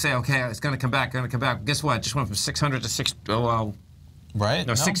 People say, okay, it's going to come back, Guess what? It just went from 600 to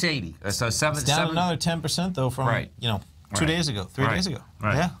 680. So it's down another 10% though from you know 2 days ago, 3 days ago.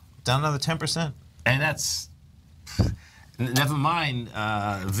 Right. Yeah, down another 10%. And that's never mind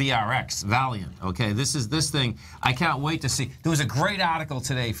VRX, Valiant. Okay, this thing. I can't wait to see. There was a great article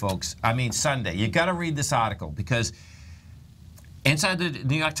today, folks. I mean Sunday. You got to read this article because inside the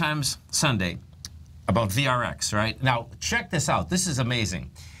New York Times Sunday about VRX. Right now, check this out. This is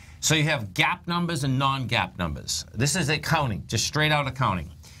amazing. So you have GAAP numbers and non-GAAP numbers. This is accounting, just straight out accounting.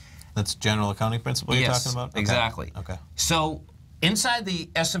 That's general accounting principle you're talking about? Yes, exactly. Okay. So inside the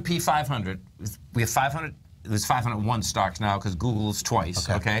S&P 500, we have 500. There's 501 stocks now because Google is twice.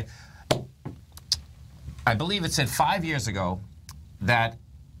 Okay. I believe it said 5 years ago that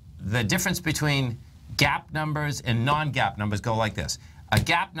the difference between GAAP numbers and non-GAAP numbers go like this. A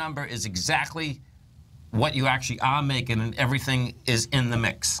GAAP number is exactly what you actually are making, and everything is in the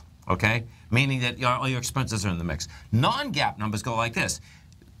mix, okay? Meaning that all your expenses are in the mix. Non-GAAP numbers go like this.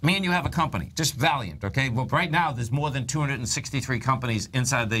 Me and you have a company, just Valiant, okay? Well, right now, there's more than 263 companies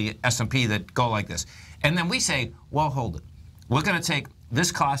inside the S&P that go like this. And then we say, well, hold it. We're going to take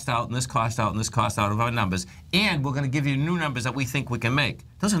this cost out and this cost out and this cost out of our numbers, and we're going to give you new numbers that we think we can make.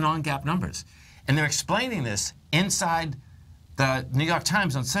 Those are non-GAAP numbers. And they're explaining this inside the New York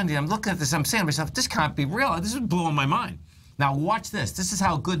Times on Sunday. I'm looking at this, I'm saying to myself, this can't be real. This is blowing my mind. Now, watch this. This is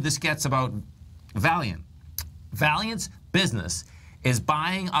how good this gets about Valiant. Valiant's business is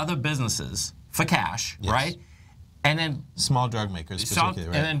buying other businesses for cash, yes, right? And then small drug makers, particularly,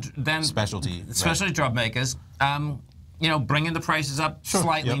 right? And then specialty right, drug makers, you know, bringing the prices up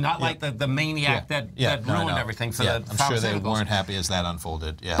slightly, not like the maniac that ruined everything for the I'm sure they weren't happy as that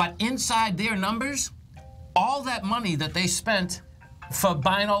unfolded. Yeah. But inside their numbers, all that money that they spent for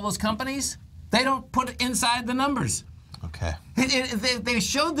buying all those companies, they don't put it inside the numbers. Okay. They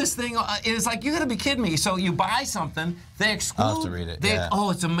showed this thing. It's like, you got to be kidding me. So you buy something, they exclude. I'll have to read it. Oh,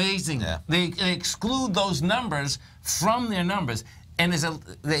 it's amazing. Yeah. They exclude those numbers from their numbers, and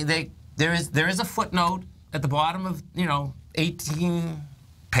there is a footnote at the bottom of 18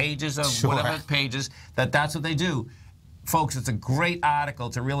 pages of whatever pages that's what they do. Folks, it's a great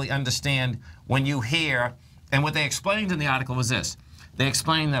article to really understand when you hear. And what they explained in the article was this: they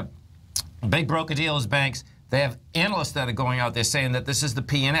explained that big broker-dealers, banks, they have analysts that are going out there saying that this is the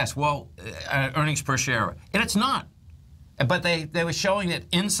P&S, well, earnings per share, and it's not. But they were showing that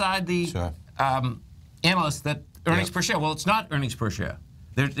inside the analysts that earnings per share, well, it's not earnings per share.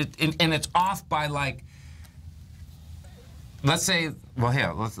 And it's off by like, let's say, well,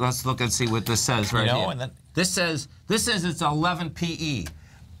 here, let's look and see what this says right here. And then this says it's 11 PE.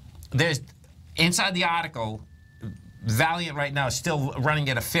 There's inside the article, Valiant right now is still running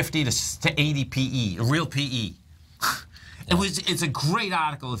at a 50 to 80 PE, a real PE. It's a great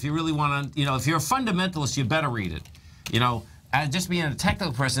article if you really want to, if you're a fundamentalist, you better read it. Just being a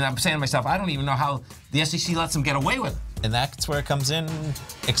technical person, I'm saying to myself, I don't even know how the SEC lets them get away with it. And that's where it comes in,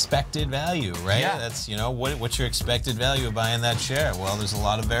 expected value, right? Yeah. That's, what's your expected value of buying that share? Well, there's a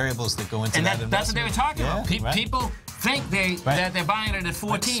lot of variables that go into that investment. That's what they were talking about. People think that they're buying it at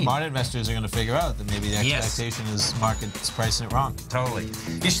 14. But smart investors are going to figure out that maybe the expectation is market's pricing it wrong. Totally.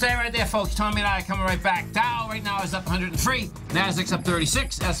 You stay right there, folks. Tommy and I are coming right back. Dow right now is up 103. Nasdaq's up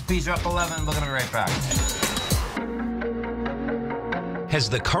 36. S&P's are up 11. We're going to be right back. Has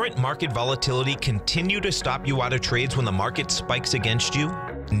the current market volatility continued to stop you out of trades when the market spikes against you?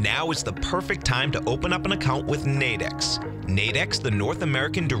 Now is the perfect time to open up an account with Nadex. Nadex, the North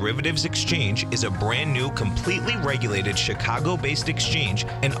American Derivatives Exchange, is a brand new, completely regulated Chicago-based exchange,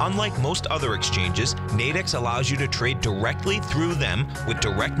 and unlike most other exchanges, Nadex allows you to trade directly through them with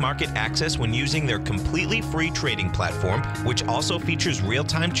direct market access when using their completely free trading platform, which also features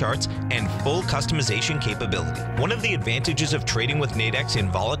real-time charts and full customization capability. One of the advantages of trading with Nadex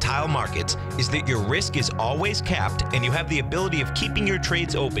in volatile markets is that your risk is always capped and you have the ability of keeping your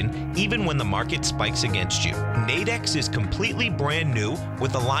trades open even when the market spikes against you. Nadex is completely brand new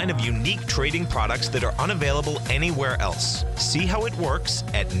with a line of unique trading products that are unavailable anywhere else. See how it works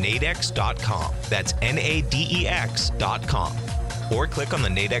at nadex.com. That's NADEX.com. Or click on the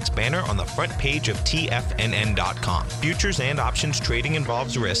Nadex banner on the front page of TFNN.com. Futures and options trading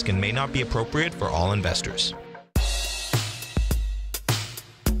involves risk and may not be appropriate for all investors.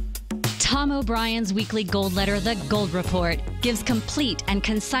 Tom O'Brien's weekly gold letter, The Gold Report, gives complete and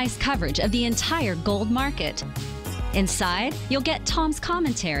concise coverage of the entire gold market. Inside, you'll get Tom's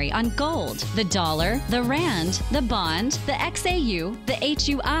commentary on gold, the dollar, the rand, the bond, the XAU, the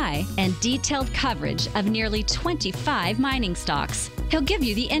HUI, and detailed coverage of nearly 25 mining stocks. He'll give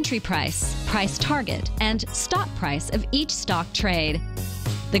you the entry price, price target, and stop price of each stock trade.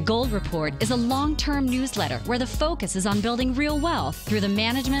 The Gold Report is a long-term newsletter where the focus is on building real wealth through the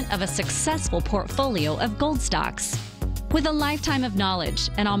management of a successful portfolio of gold stocks. With a lifetime of knowledge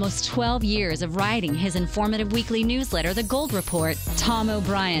and almost 12 years of writing his informative weekly newsletter, The Gold Report, Tom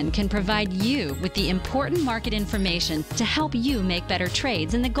O'Brien can provide you with the important market information to help you make better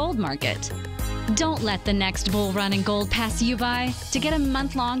trades in the gold market. Don't let the next bull run in gold pass you by. To get a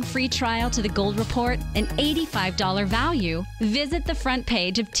month-long free trial to The Gold Report, an $85 value, visit the front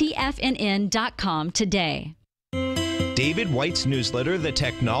page of TFNN.com today. David White's newsletter, The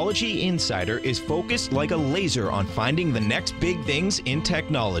Technology Insider, is focused like a laser on finding the next big things in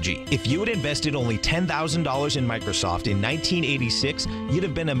technology. If you had invested only $10,000 in Microsoft in 1986, you'd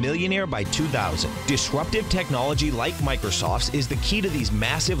have been a millionaire by 2000. Disruptive technology like Microsoft's is the key to these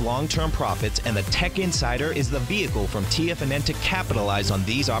massive long-term profits, and the Tech Insider is the vehicle from TFNN to capitalize on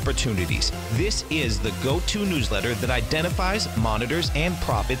these opportunities. This is the go-to newsletter that identifies, monitors, and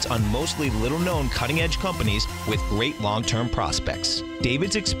profits on mostly little-known cutting-edge companies with great long-term prospects.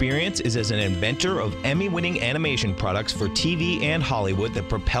 David's experience is as an inventor of Emmy-winning animation products for TV and Hollywood that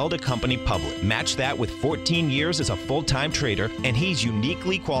propelled a company public. Match that with 14 years as a full-time trader, and he's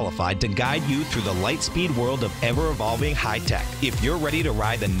uniquely qualified to guide you through the light-speed world of ever-evolving high-tech. If you're ready to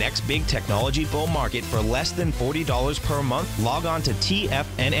ride the next big technology bull market for less than $40 per month, log on to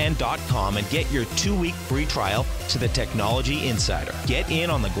TFNN.com and get your 2-week free trial to the Technology Insider. Get in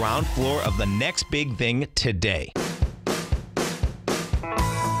on the ground floor of the next big thing today.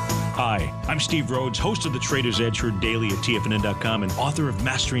 Hi, I'm Steve Rhodes, host of the Trader's Edge, heard daily at TFNN.com and author of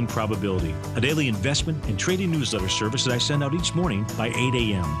Mastering Probability, a daily investment and trading newsletter service that I send out each morning by 8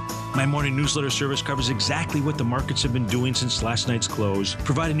 a.m. My morning newsletter service covers exactly what the markets have been doing since last night's close,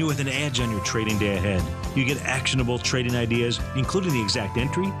 providing you with an edge on your trading day ahead. You get actionable trading ideas, including the exact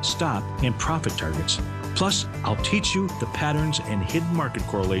entry, stop, and profit targets. Plus, I'll teach you the patterns and hidden market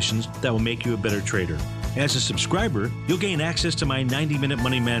correlations that will make you a better trader. As a subscriber, you'll gain access to my 90-minute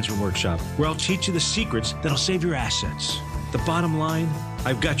money management workshop, where I'll teach you the secrets that'll save your assets. The bottom line,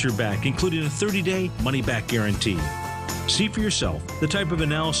 I've got your back, including a 30-day money-back guarantee. See for yourself the type of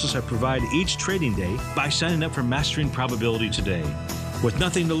analysis I provide each trading day by signing up for Mastering Probability today. With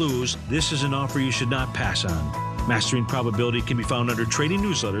nothing to lose, this is an offer you should not pass on. Mastering Probability can be found under Trading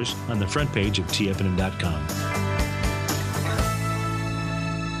Newsletters on the front page of TFNN.com.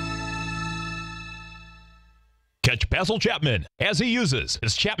 Catch Basil Chapman as he uses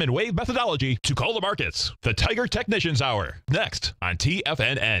his Chapman Wave methodology to call the markets. The Tiger Technicians Hour, next on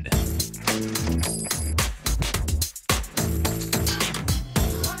TFNN.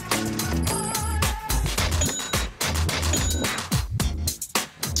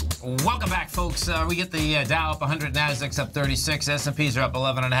 Welcome back, folks. We get the Dow up 100, Nasdaq's up 36, S&Ps are up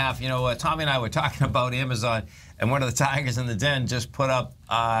 11.5. You know, Tommy and I were talking about Amazon, and one of the tigers in the den just put up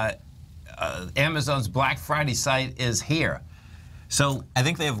Amazon's Black Friday site is here. So I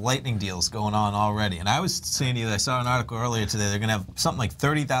think they have lightning deals going on already. And I was saying to you, I saw an article earlier today, they're going to have something like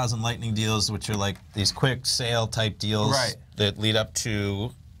 30,000 lightning deals, which are like these quick sale type deals that lead up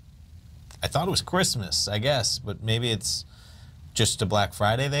to, I thought it was Christmas, I guess, but maybe it's just to Black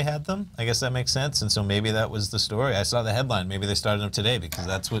Friday they had them. I guess that makes sense. And so maybe that was the story. I saw the headline. Maybe they started them today because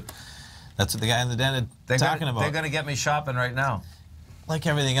that's what the guy in the den is talking about. They're going to get me shopping right now. Like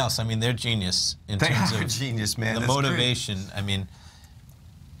everything else, I mean, they're genius in terms of genius, man. The motivation. Great. I mean,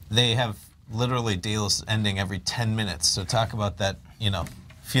 they have literally deals ending every 10 minutes. So talk about that, you know,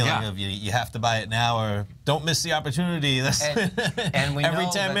 feeling of you have to buy it now or don't miss the opportunity. That's and we every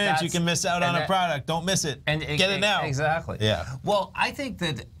know 10 minutes you can miss out on a product. Don't miss it. And get it now. Exactly. Yeah. Well, I think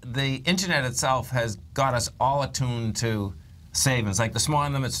that the internet itself has got us all attuned to savings. Like this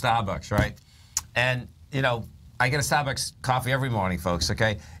morning I'm at Starbucks, right? And, you know, I get a Starbucks coffee every morning, folks,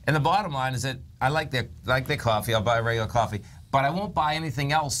 okay? And the bottom line is that I like their coffee. I'll buy regular coffee. But I won't buy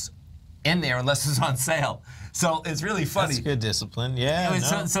anything else in there unless it's on sale. So it's really funny. That's good discipline. Yeah,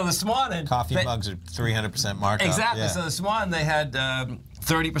 so this morning... Coffee mugs are 300% markup. Exactly. Yeah. So this morning they had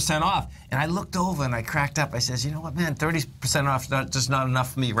 30% off. And I looked over and I cracked up. I says, you know what, man, 30% off is just not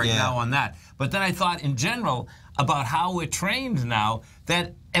enough for me right now on that. But then I thought in general about how we're trained now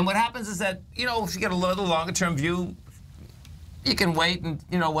that... And what happens is that, you know, if you get a little longer-term view, you can wait and,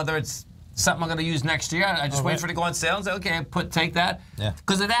 you know, whether it's something I'm going to use next year, I just wait for it to go on sale and say, okay, take that. Yeah.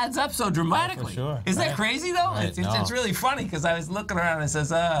 Because it adds up so dramatically. For sure. Isn't that crazy, though? Right. It's really funny because I was looking around and it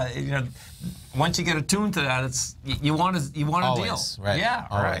says, you know, once you get attuned to that, it's you want a deal. Right. Yeah.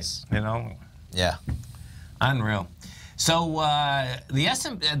 Always. Right. You know? Yeah. Unreal. So the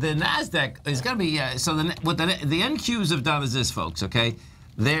Nasdaq is going to be so what the NQs have done is this, folks. Okay,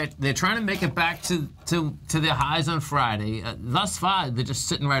 they're trying to make it back to their highs on Friday. Thus far, they're just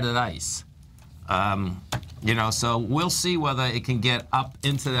sitting right at ice. You know, so we'll see whether it can get up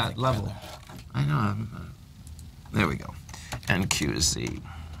into that level. I know. There we go. NQZ.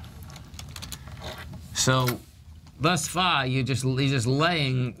 So thus far, you're just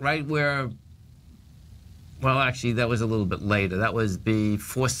laying right where. Well, actually, that was a little bit later. That was the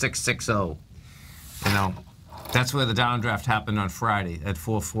 4660. You know, that's where the downdraft happened on Friday at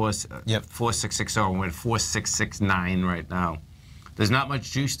 4660. We're at 4669 right now. There's not much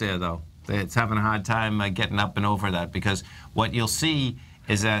juice there, though. it's having a hard time getting up and over that, because what you'll see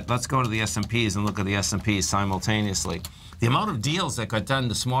is that, let's go to the S&Ps and look at the S&Ps simultaneously. The amount of deals that got done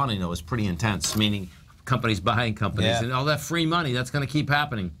this morning, though, is pretty intense, meaning companies buying companies, and all that free money, that's going to keep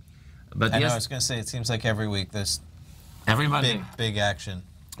happening. But I was going to say, it seems like every week there's big action.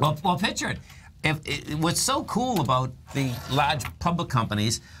 Well, picture it. What's so cool about the large public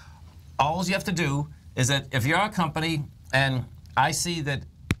companies, all you have to do is that if you're a company and I see that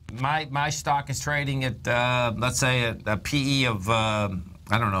my stock is trading at, let's say, a PE of, I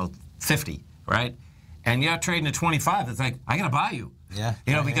don't know, 50, right? And you're trading at 25, it's like, I got to buy you. Yeah.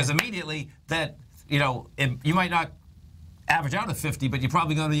 You know, because immediately that, you know, you might not average out at 50, but you're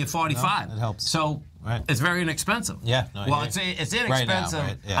probably going to be at 45. No, it helps. So it's very inexpensive. Yeah. No, well, it's inexpensive right now,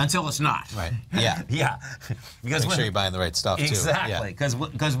 right? until it's not. Right. Yeah. Yeah. Because make sure you're buying the right stuff, too. Exactly.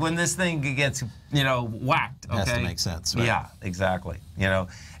 Because when this thing gets, you know, whacked, it has to make sense, right? Yeah, exactly. You know,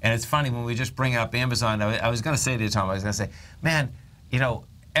 and it's funny when we just bring up Amazon. I was going to say to you, Tom, I was going to say, man, you know,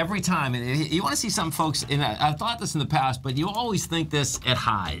 every time, and you want to see some folks, and I've thought this in the past, but you always think this at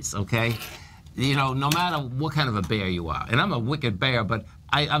highs, okay? You know, no matter what kind of a bear you are. And I'm a wicked bear, but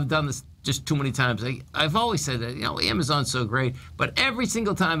I've done this just too many times. I've always said that, you know, Amazon's so great, but every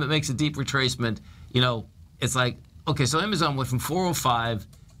single time it makes a deep retracement, you know, it's like, okay, so Amazon went from 405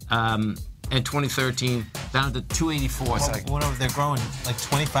 in 2013 down to 284. Well, they're growing like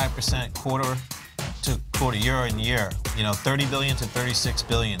 25% quarter to quarter, year on year. You know, 30 billion to 36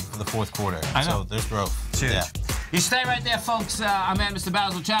 billion for the fourth quarter. I know. So there's growth. It's huge. Yeah. You stay right there, folks. Our man, Mr.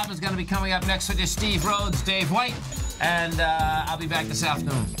 Basil Chapman, is going to be coming up next with you, Steve Rhodes, Dave White, and I'll be back this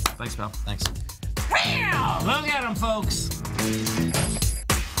afternoon. Thanks, pal. Thanks. Look at him, folks.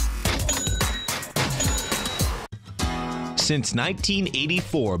 Since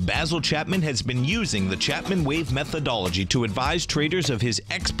 1984, Basil Chapman has been using the Chapman Wave methodology to advise traders of his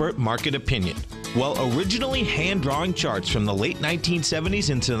expert market opinion. While originally hand-drawing charts from the late 1970s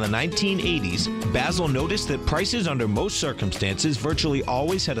into the 1980s, Basil noticed that prices under most circumstances virtually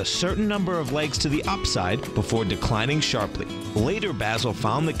always had a certain number of legs to the upside before declining sharply. Later, Basil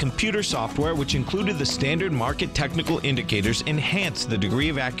found that computer software, which included the standard market technical indicators, enhanced the degree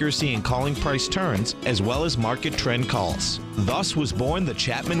of accuracy in calling price turns, as well as market trend calls. Thus was born the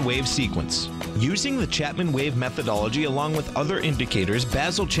Chapman Wave sequence. Using the Chapman Wave methodology along with other indicators,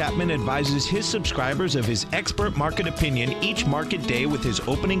 Basil Chapman advises his subscribers of his expert market opinion each market day with his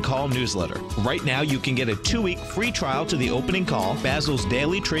opening call newsletter. Right now, you can get a 2-week free trial to the opening call, Basil's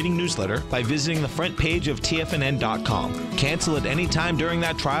daily trading newsletter, by visiting the front page of TFNN.com. Cancel at any time during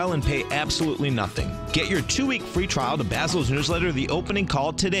that trial and pay absolutely nothing. Get your 2-week free trial to Basil's newsletter, The Opening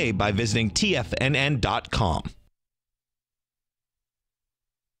Call, today by visiting TFNN.com.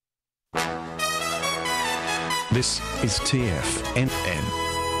 This is TFNN.